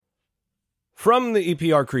From the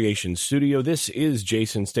EPR Creations studio, this is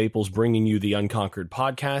Jason Staples bringing you the Unconquered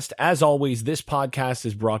podcast. As always, this podcast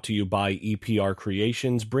is brought to you by EPR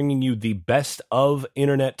Creations, bringing you the best of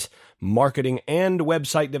internet marketing and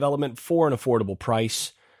website development for an affordable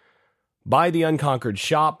price. By the Unconquered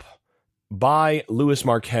Shop, by Louis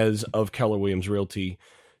Marquez of Keller Williams Realty,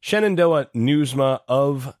 Shenandoah Newsma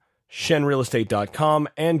of shenrealestate.com,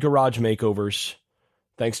 and Garage Makeovers.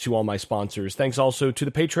 Thanks to all my sponsors. Thanks also to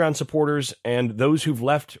the Patreon supporters and those who've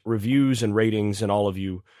left reviews and ratings, and all of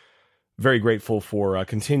you. Very grateful for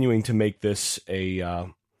continuing to make this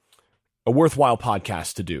a worthwhile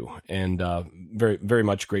podcast to do, and very, very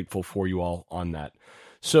much grateful for you all on that.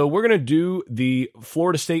 So we're going to do the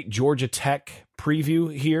Florida State Georgia Tech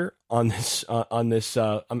preview here on this.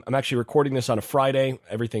 I'm actually recording this on a Friday.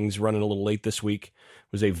 Everything's running a little late this week.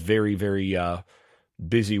 It was a very, very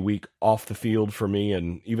busy week off the field for me,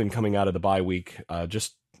 and even coming out of the bye week,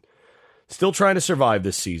 just still trying to survive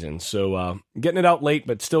this season. So getting it out late,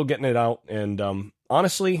 but still getting it out. And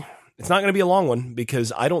honestly, it's not going to be a long one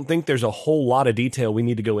because I don't think there's a whole lot of detail we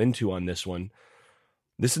need to go into on this one.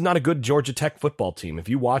 This is not a good Georgia Tech football team. If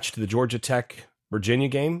you watched the Georgia Tech Virginia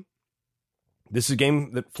game, this is a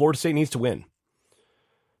game that Florida State needs to win.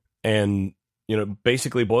 And,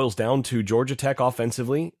 basically boils down to Georgia Tech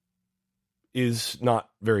offensively is not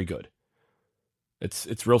very good.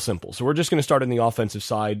 It's real simple. So we're just going to start on the offensive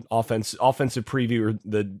side. Offensive preview, or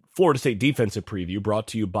the Florida State defensive preview, brought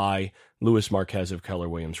to you by Louis Marquez of Keller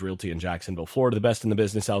Williams Realty in Jacksonville, Florida. The best in the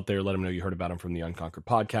business out there. Let him know you heard about him from the Unconquered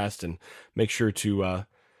podcast, and make sure to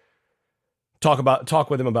talk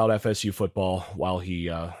with him about FSU football while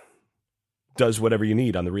he does whatever you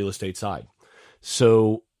need on the real estate side.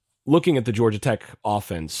 So looking at the Georgia Tech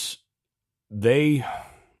offense, the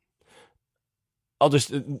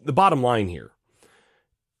bottom line here,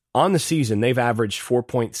 on the season, they've averaged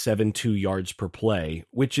 4.72 yards per play,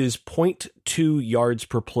 which is 0.2 yards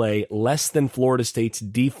per play less than Florida State's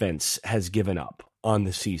defense has given up on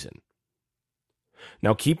the season.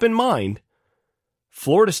 Now, keep in mind,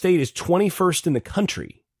 Florida State is 21st in the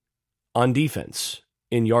country on defense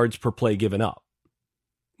in yards per play given up,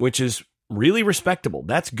 which is really respectable.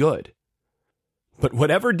 That's good. But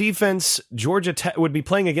whatever defense Georgia Tech would be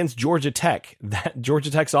playing against Georgia Tech, that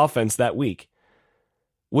Georgia Tech's offense that week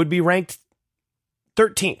would be ranked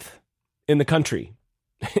 13th in the country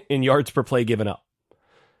in yards per play given up.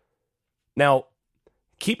 Now,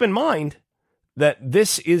 keep in mind that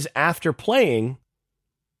this is after playing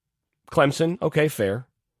Clemson, okay, fair,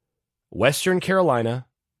 Western Carolina,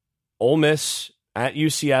 Ole Miss, at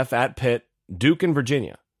UCF, at Pitt, Duke, and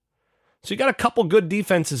Virginia. So you got a couple good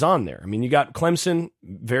defenses on there. I mean, you got Clemson,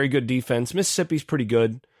 very good defense. Mississippi's pretty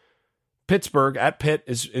good. Pittsburgh at Pitt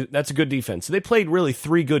that's a good defense. So they played really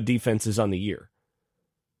three good defenses on the year.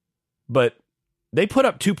 But they put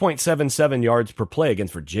up 2.77 yards per play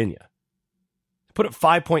against Virginia. They put up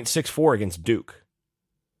 5.64 against Duke.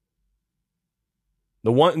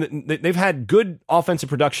 They've had good offensive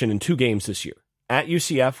production in two games this year. At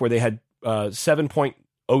UCF, where they had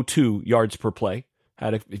 7.02 yards per play.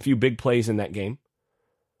 Had a few big plays in that game.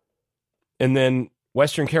 And then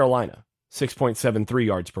Western Carolina, 6.73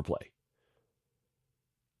 yards per play.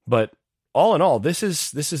 But all in all, this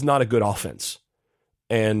is not a good offense.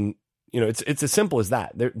 And, it's as simple as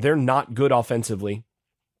that. They're not good offensively,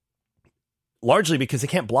 largely because they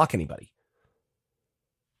can't block anybody.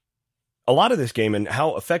 A lot of this game and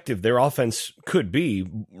how effective their offense could be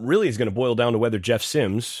really is going to boil down to whether Jeff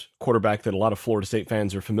Sims, quarterback that a lot of Florida State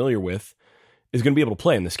fans are familiar with, is going to be able to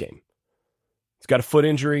play in this game. He's got a foot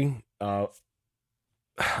injury. I'm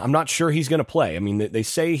not sure he's going to play. I mean, they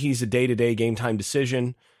say he's a day-to-day game time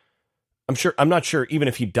decision. I'm not sure even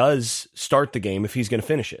if he does start the game, if he's going to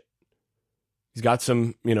finish it. He's got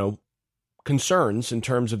some, concerns in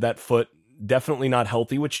terms of that foot. Definitely not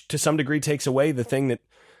healthy, which to some degree takes away the thing that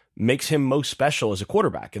makes him most special as a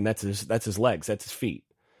quarterback, and that's his legs, that's his feet.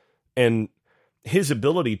 And his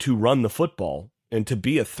ability to run the football and to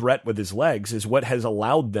be a threat with his legs is what has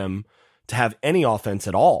allowed them to have any offense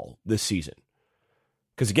at all this season.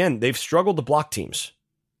 Because again, they've struggled to block teams.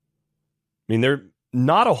 I mean, they're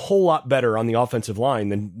not a whole lot better on the offensive line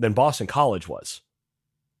than Boston College was.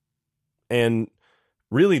 And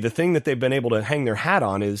really the thing that they've been able to hang their hat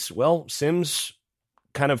on is, well, Sims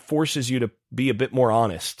kind of forces you to be a bit more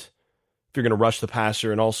honest if you're going to rush the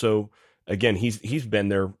passer. And also, again, he's been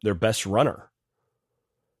their best runner.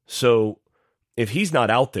 So if he's not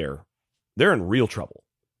out there, they're in real trouble.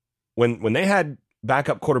 When they had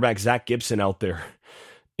backup quarterback Zach Gibson out there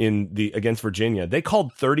against Virginia, they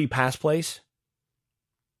called 30 pass plays,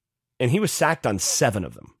 and he was sacked on 7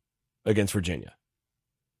 of them against Virginia.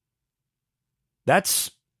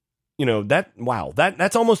 That's,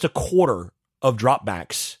 that's almost a quarter of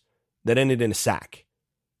dropbacks that ended in a sack.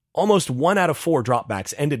 Almost 1 out of 4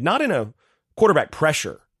 dropbacks ended not in a quarterback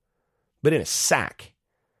pressure, but in a sack.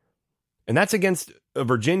 And that's against a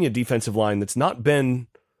Virginia defensive line that's not been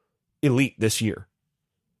elite this year.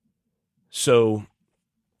 So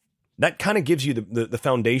that kind of gives you the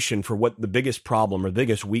foundation for what the biggest problem or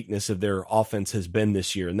biggest weakness of their offense has been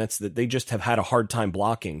this year. And that's that they just have had a hard time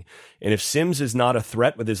blocking. And if Sims is not a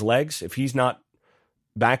threat with his legs, if he's not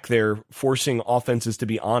back there forcing offenses to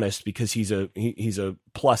be honest because he's a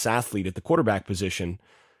plus athlete at the quarterback position,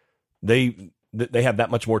 they have that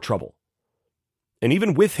much more trouble. And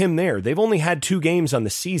even with him there, they've only had 2 games on the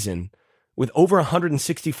season with over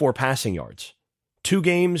 164 passing yards. 2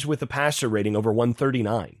 games with a passer rating over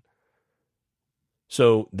 139.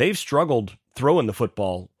 So they've struggled throwing the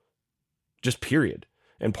football, just period.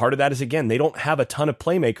 And part of that is, again, they don't have a ton of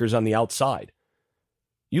playmakers on the outside.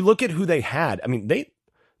 You look at who they had. I mean,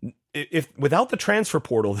 if without the transfer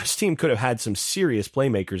portal, this team could have had some serious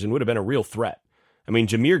playmakers and would have been a real threat. I mean,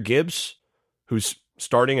 Jahmyr Gibbs, who's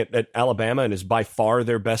starting at Alabama and is by far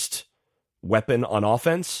their best weapon on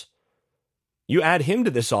offense. You add him to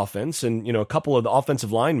this offense and, a couple of the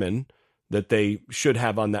offensive linemen that they should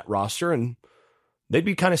have on that roster, and they'd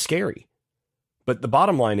be kind of scary. But the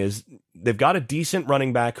bottom line is they've got a decent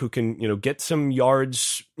running back who can, get some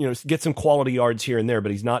yards, get some quality yards here and there,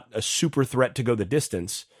 but he's not a super threat to go the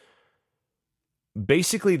distance.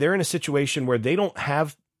 Basically, they're in a situation where they don't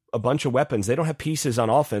have a bunch of weapons. They don't have pieces on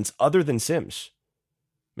offense other than Sims.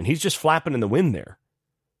 I mean, he's just flapping in the wind there.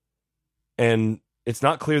 And it's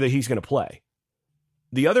not clear that he's going to play.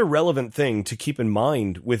 The other relevant thing to keep in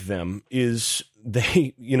mind with them is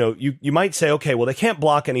they, you might say, okay, well, they can't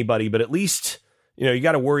block anybody, but at least, you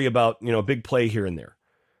got to worry about, a big play here and there.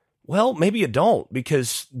 Well, maybe you don't,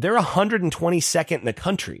 because they're 122nd in the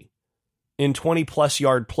country in 20-plus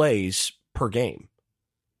yard plays per game.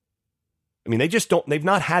 I mean, they've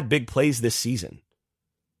not had big plays this season.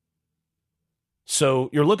 So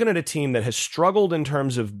you're looking at a team that has struggled in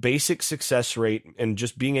terms of basic success rate and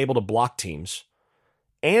just being able to block teams,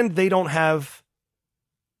 and they don't have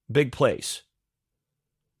big plays.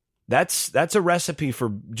 That's a recipe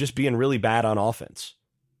for just being really bad on offense.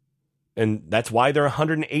 And that's why they're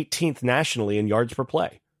 118th nationally in yards per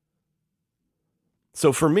play.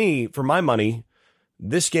 So for my money,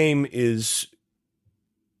 this game is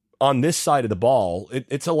on this side of the ball.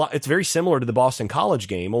 It's very similar to the Boston College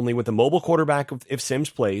game, only with a mobile quarterback if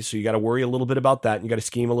Sims plays. So you got to worry a little bit about that. And you got to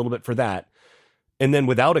scheme a little bit for that. And then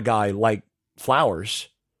without a guy like Flowers,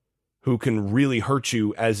 who can really hurt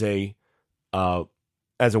you as a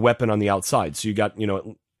weapon on the outside. So you got,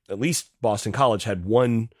 at least Boston College had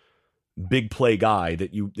one big play guy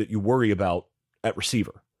that you worry about at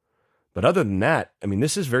receiver. But other than that, I mean,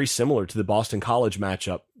 this is very similar to the Boston College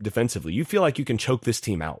matchup defensively. You feel like you can choke this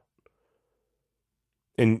team out.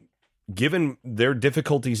 And given their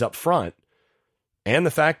difficulties up front and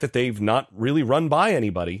the fact that they've not really run by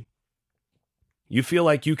anybody, you feel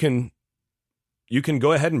like you can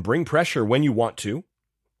go ahead and bring pressure when you want to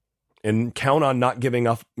and count on not giving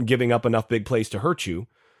up enough big plays to hurt you.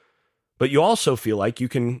 But you also feel like you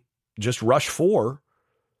can just rush 4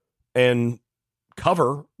 and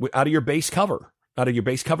cover out of your base cover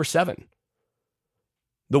 7.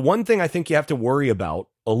 The one thing I think you have to worry about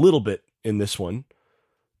a little bit in this one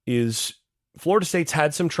is Florida State's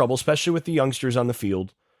had some trouble, especially with the youngsters on the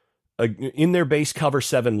field, in their base cover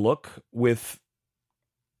 7 look, with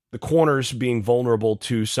the corners being vulnerable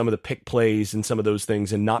to some of the pick plays and some of those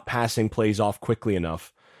things and not passing plays off quickly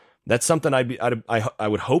enough. That's something I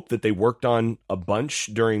would hope that they worked on a bunch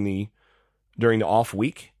during the off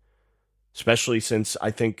week, especially since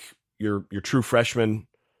I think your true freshman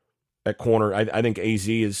at corner, I think AZ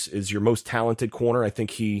is your most talented corner. I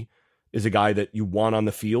think he is a guy that you want on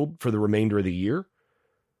the field for the remainder of the year.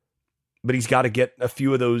 But he's got to get a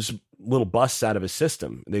few of those little busts out of his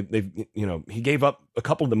system. He gave up a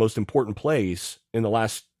couple of the most important plays in the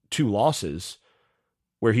last 2 losses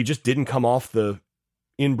where he just didn't come off the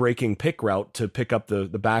in-breaking pick route to pick up the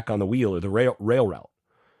back on the wheel or the rail route.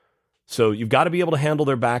 So you've got to be able to handle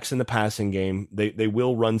their backs in the passing game. They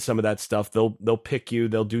will run some of that stuff. They'll pick you.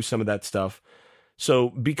 They'll do some of that stuff. So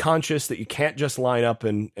be conscious that you can't just line up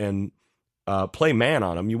and play man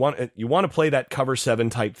on them. You want to play that cover 7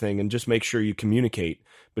 type thing and just make sure you communicate.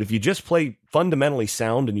 But if you just play fundamentally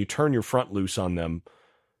sound and you turn your front loose on them,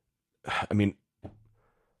 I mean,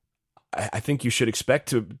 I think you should expect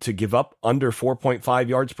to give up under 4.5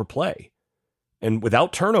 yards per play. And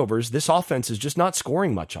without turnovers, this offense is just not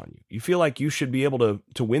scoring much on you. You feel like you should be able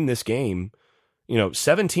to win this game,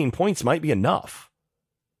 17 points might be enough.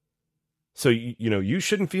 So, you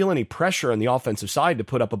shouldn't feel any pressure on the offensive side to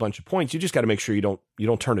put up a bunch of points. You just got to make sure you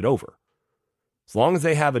don't turn it over. As long as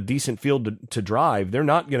they have a decent field to drive, they're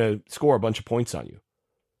not going to score a bunch of points on you.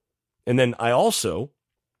 And then I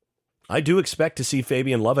do expect to see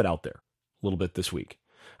Fabian Lovett out there a little bit this week.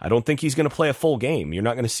 I don't think he's going to play a full game. You're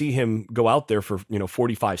not going to see him go out there for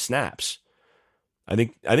 45 snaps. I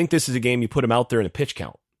think this is a game you put him out there in a pitch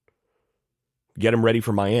count. Get him ready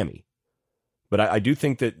for Miami. But I do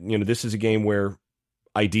think that this is a game where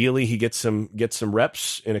ideally he gets some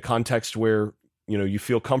reps in a context where you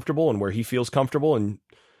feel comfortable and where he feels comfortable, and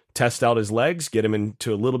test out his legs, get him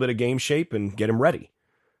into a little bit of game shape, and get him ready.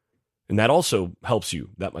 And that also helps you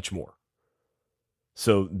that much more.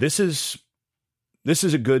 So this is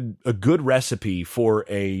a good recipe for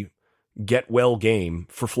a get well game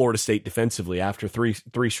for Florida State defensively after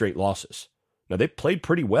three straight losses. Now, they played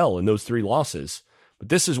pretty well in those 3 losses, but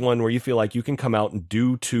this is one where you feel like you can come out and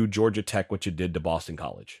do to Georgia Tech what you did to Boston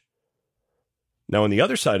College. Now, on the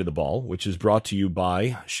other side of the ball, which is brought to you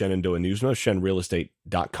by Shenandoah Newsmo,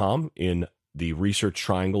 shenrealestate.com in the Research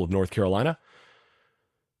Triangle of North Carolina.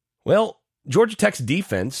 Well, Georgia Tech's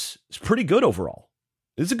defense is pretty good overall.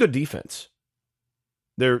 It's a good defense.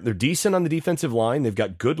 They're decent on the defensive line. They've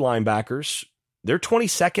got good linebackers. They're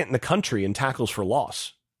 22nd in the country in tackles for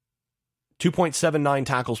loss. 2.79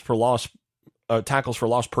 tackles for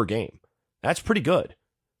loss per game. That's pretty good.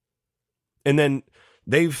 And then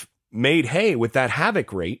they've made hay with that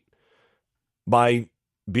havoc rate by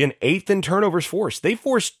being 8th in turnovers forced. They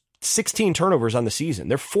forced 16 turnovers on the season.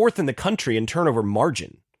 They're 4th in the country in turnover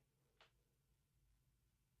margin.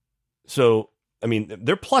 So,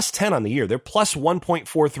 they're plus 10 on the year. They're plus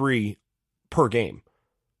 1.43 per game.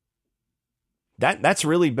 That's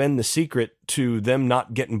really been the secret to them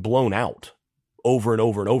not getting blown out over and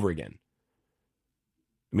over and over again.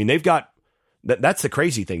 They've got that's the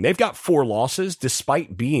crazy thing. They've got 4 losses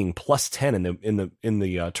despite being plus 10 in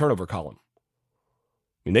the turnover column.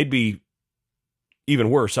 They'd be even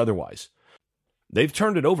worse otherwise. They've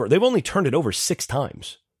turned it over. They've only turned it over 6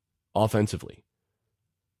 times offensively.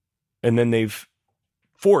 And then they've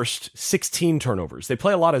forced 16 turnovers. They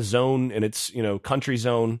play a lot of zone, and it's, country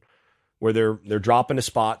zone, where they're dropping to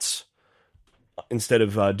spots instead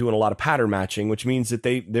of doing a lot of pattern matching, which means that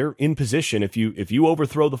they're in position. If you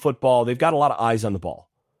overthrow the football, they've got a lot of eyes on the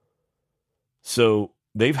ball. So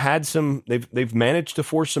they've managed to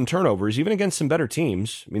force some turnovers, even against some better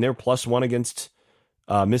teams. They were plus 1 against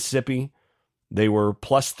Mississippi. They were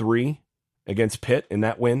plus 3 against Pitt in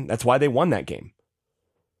that win. That's why they won that game.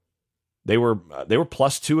 They were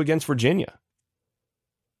plus 2 against Virginia.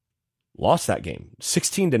 Lost that game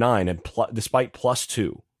 16-9, and despite plus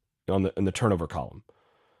 2 in the turnover column.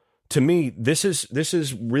 To me, this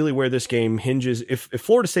is really where this game hinges. If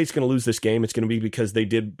Florida State's going to lose this game, it's going to be because they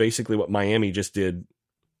did basically what Miami just did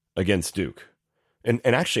against Duke. And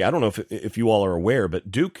actually, I don't know if you all are aware,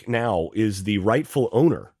 but Duke now is the rightful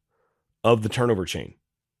owner of the turnover chain.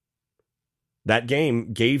 That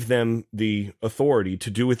game gave them the authority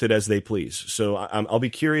to do with it as they please. So I'll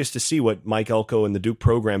be curious to see what Mike Elko and the Duke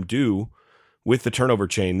program do with the turnover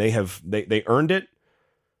chain. They earned it.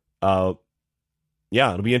 It'll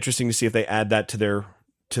be interesting to see if they add that to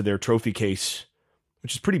their trophy case,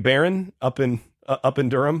 which is pretty barren up in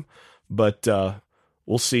Durham. But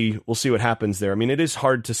we'll see what happens there. it is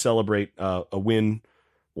hard to celebrate a win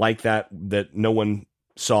like that no one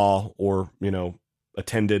saw or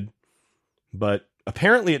attended. But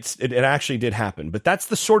apparently it actually did happen. But that's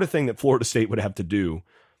the sort of thing that Florida State would have to do,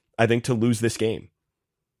 I think, to lose this game.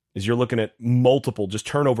 Is you're looking at multiple, just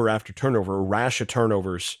turnover after turnover, a rash of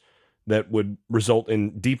turnovers that would result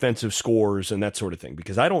in defensive scores and that sort of thing.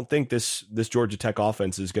 Because I don't think this Georgia Tech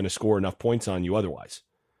offense is going to score enough points on you otherwise.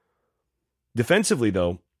 Defensively,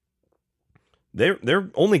 though,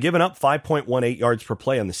 they're only giving up 5.18 yards per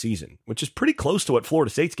play on the season, which is pretty close to what Florida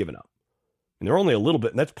State's given up. And they're only a little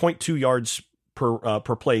bit, and that's 0.2 yards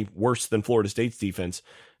per play worse than Florida State's defense.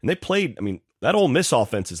 And they played, that Ole Miss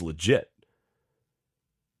offense is legit.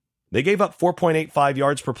 They gave up 4.85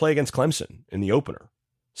 yards per play against Clemson in the opener.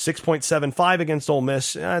 6.75 against Ole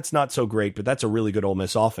Miss. It's not so great, but that's a really good Ole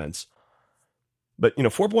Miss offense. But,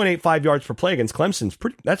 4.85 yards per play against Clemson's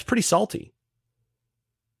that's pretty salty.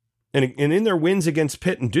 And in their wins against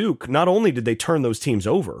Pitt and Duke, not only did they turn those teams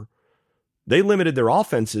over, they limited their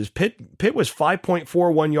offenses. Pitt was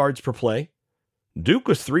 5.41 yards per play. Duke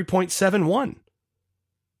was 3.71.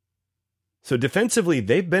 So defensively,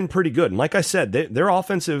 they've been pretty good. And like I said,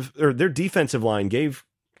 their defensive line gave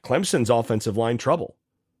Clemson's offensive line trouble.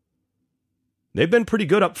 They've been pretty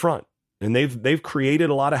good up front. and they've created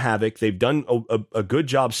a lot of havoc. They've done a good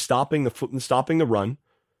job stopping the run.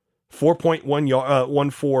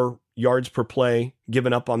 4.14 yards per play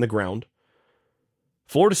given up on the ground.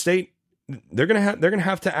 Florida State, they're gonna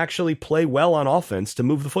have to actually play well on offense to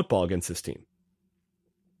move the football against this team.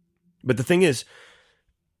 But the thing is,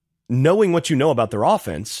 knowing what you know about their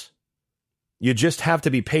offense, you just have to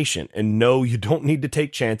be patient and know you don't need to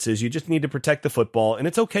take chances. You just need to protect the football, and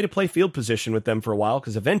it's okay to play field position with them for a while,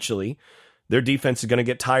 because eventually their defense is going to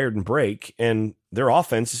get tired and break, and their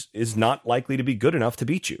offense is not likely to be good enough to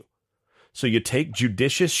beat you. So you take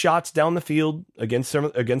judicious shots down the field against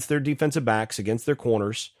their defensive backs, against their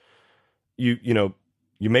corners. You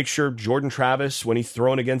make sure Jordan Travis, when he's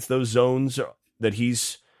thrown against those zones, that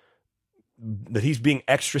he's being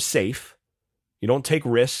extra safe. You don't take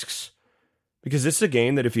risks, because this is a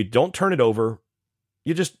game that if you don't turn it over,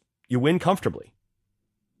 you win comfortably.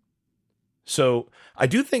 So I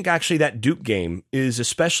do think actually that Duke game is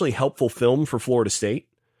especially helpful film for Florida State,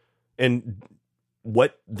 and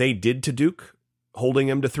what they did to Duke, holding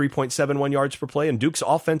him to 3.71 yards per play. And Duke's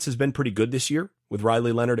offense has been pretty good this year with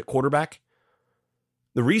Riley Leonard at quarterback.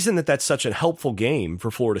 The reason that that's such a helpful game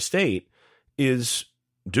for Florida State is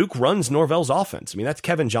Duke runs Norvell's offense. I mean, that's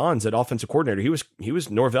Kevin Johns at offensive coordinator. He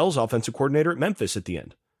was Norvell's offensive coordinator at Memphis at the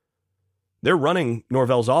end. They're running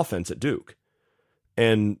Norvell's offense at Duke,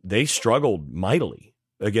 and they struggled mightily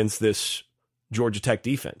against this Georgia Tech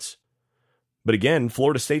defense. But again,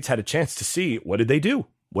 Florida State's had a chance to see, what did they do?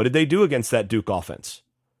 What did they do against that Duke offense?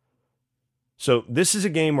 So this is a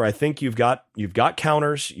game where I think you've got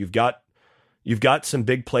counters, you've got some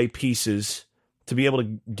big play pieces to be able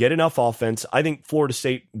to get enough offense. I think Florida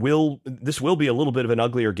State will be a little bit of an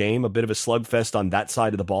uglier game, a bit of a slugfest on that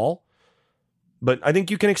side of the ball. But I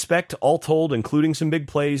think you can expect, all told, including some big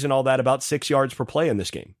plays and all that, about 6 yards per play in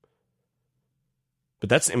this game. But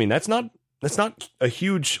that's not a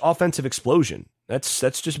huge offensive explosion. That's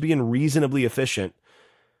just being reasonably efficient.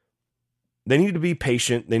 They need to be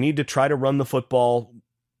patient. They need to try to run the football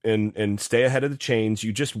and stay ahead of the chains.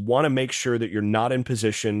 You just want to make sure that you're not in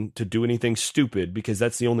position to do anything stupid, because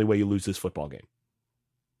that's the only way you lose this football game.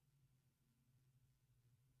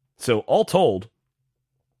 So all told,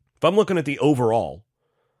 if I'm looking at the overall,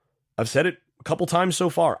 I've said it a couple times so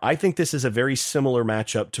far, I think this is a very similar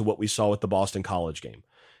matchup to what we saw with the Boston College game.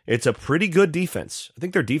 It's a pretty good defense. I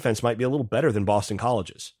think their defense might be a little better than Boston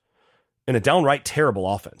College's, and a downright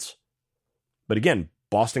terrible offense. But again,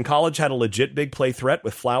 Boston College had a legit big play threat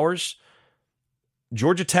with Flowers.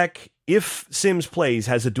 Georgia Tech, if Sims plays,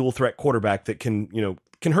 has a dual threat quarterback that can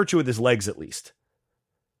hurt you with his legs at least.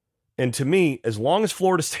 And to me, as long as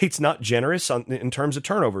Florida State's not generous in terms of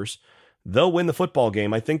turnovers, they'll win the football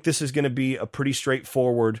game. I think this is going to be a pretty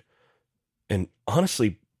straightforward and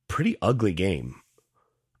honestly pretty ugly game.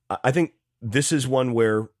 I think this is one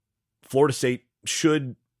where Florida State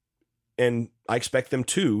should, and I expect them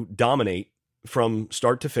to, dominate from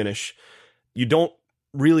start to finish. You don't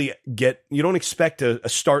expect a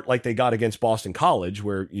start like they got against Boston College,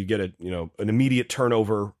 where you get an immediate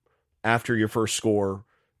turnover after your first score,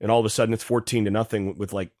 and all of a sudden it's 14-0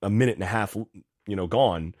 with like a minute and a half,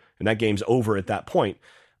 gone, and that game's over at that point.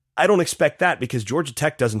 I don't expect that, because Georgia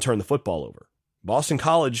Tech doesn't turn the football over. Boston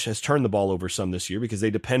College has turned the ball over some this year because they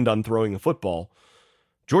depend on throwing the football.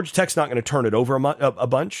 Georgia Tech's not going to turn it over a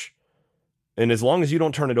bunch. And as long as you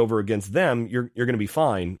don't turn it over against them, you're going to be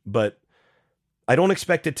fine. But I don't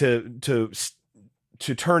expect it to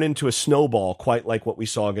turn into a snowball quite like what we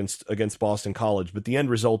saw against Boston College. But the end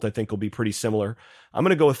result, I think, will be pretty similar. I'm going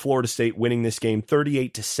to go with Florida State winning this game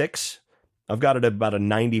 38-6. I've got it at about a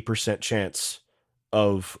 90% chance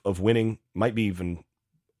of winning. Might be even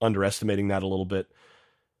underestimating that a little bit.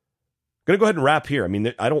 I'm going to go ahead and wrap here. I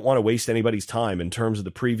mean, I don't want to waste anybody's time in terms of the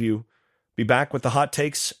preview. Be back with the hot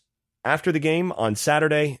takes after the game on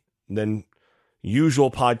Saturday, then usual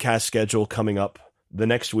podcast schedule coming up the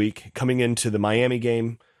next week, coming into the Miami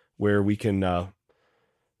game, where we can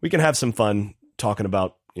have some fun talking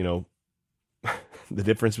about, the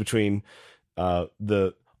difference between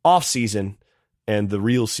the off season and the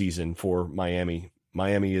real season for Miami.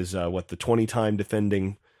 Miami is the 20-time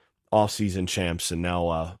defending off-season champs, and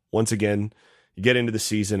now once again you get into the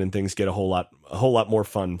season and things get a whole lot more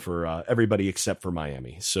fun for everybody except for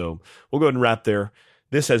Miami. So we'll go ahead and wrap there.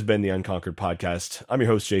 This has been the Unconquered Podcast. I'm your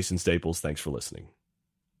host, Jason Staples. Thanks for listening.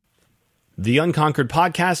 The Unconquered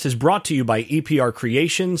Podcast is brought to you by EPR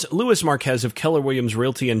Creations, Louis Marquez of Keller Williams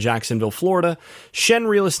Realty in Jacksonville, Florida,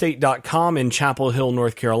 ShenRealEstate.com in Chapel Hill,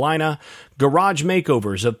 North Carolina, Garage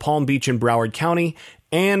Makeovers of Palm Beach and Broward County,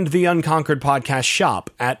 and the Unconquered Podcast shop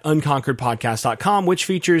at unconqueredpodcast.com, which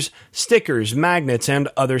features stickers, magnets, and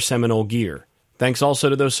other Seminole gear. Thanks also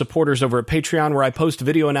to those supporters over at Patreon, where I post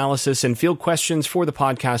video analysis and field questions for the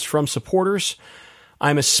podcast from supporters.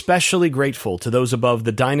 I'm especially grateful to those above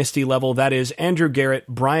the Dynasty level, that is Andrew Garrett,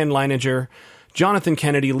 Brian Leininger, Jonathan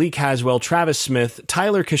Kennedy, Lee Caswell, Travis Smith,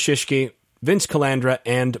 Tyler Kashishki, Vince Calandra,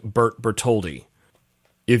 and Bert Bertoldi.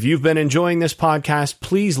 If you've been enjoying this podcast,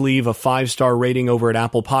 please leave a 5-star rating over at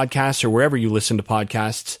Apple Podcasts or wherever you listen to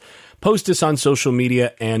podcasts. Post us on social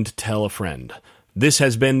media and tell a friend. This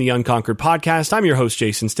has been the Unconquered Podcast. I'm your host,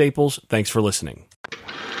 Jason Staples. Thanks for listening.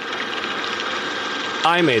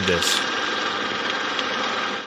 I made this.